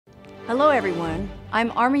Hello everyone,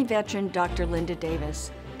 I'm Army veteran Dr. Linda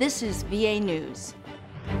Davis. This is VA News.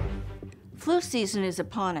 Flu season is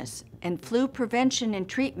upon us, and flu prevention and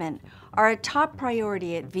treatment are a top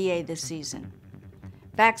priority at VA this season.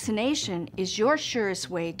 Vaccination is your surest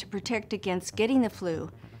way to protect against getting the flu,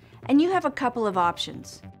 and you have a couple of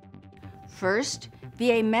options. First,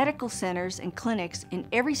 VA medical centers and clinics in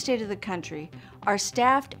every state of the country are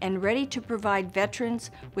staffed and ready to provide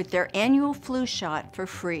veterans with their annual flu shot for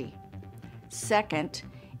free. Second,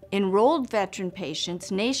 enrolled veteran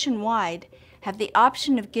patients nationwide have the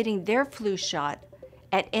option of getting their flu shot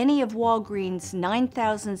at any of Walgreens'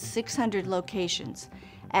 9,600 locations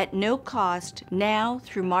at no cost now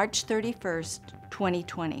through March 31st,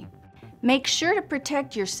 2020. Make sure to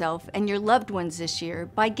protect yourself and your loved ones this year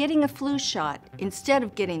by getting a flu shot instead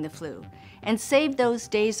of getting the flu, and save those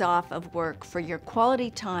days off of work for your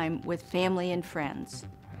quality time with family and friends.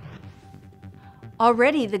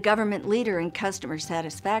 Already the government leader in customer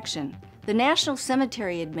satisfaction, the National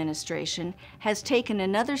Cemetery Administration has taken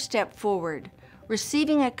another step forward,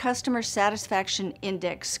 receiving a customer satisfaction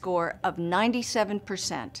index score of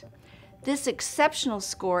 97%. This exceptional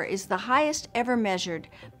score is the highest ever measured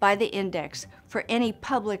by the index for any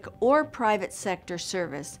public or private sector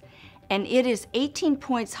service, and it is 18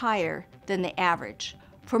 points higher than the average.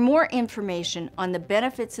 For more information on the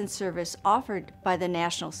benefits and service offered by the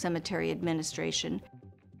National Cemetery Administration,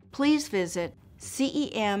 please visit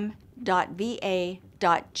cem.va.gov.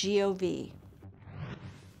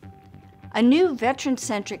 A new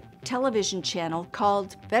veteran-centric television channel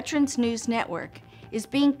called Veterans News Network is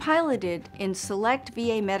being piloted in select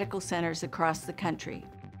VA medical centers across the country.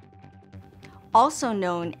 Also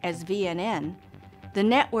known as VNN, the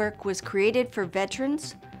network was created for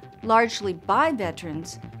veterans, largely by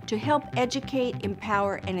veterans, to help educate,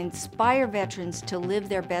 empower, and inspire veterans to live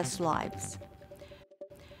their best lives.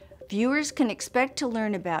 Viewers can expect to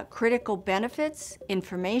learn about critical benefits,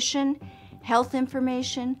 information, health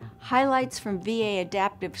information, highlights from VA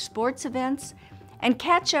adaptive sports events, and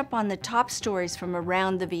catch up on the top stories from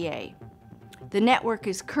around the VA. The network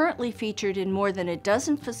is currently featured in more than a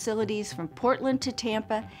dozen facilities from Portland to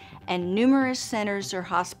Tampa and numerous centers or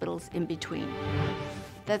hospitals in between.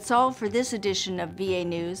 That's all for this edition of VA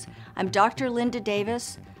News. I'm Dr. Linda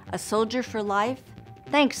Davis, a soldier for life.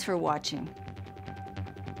 Thanks for watching.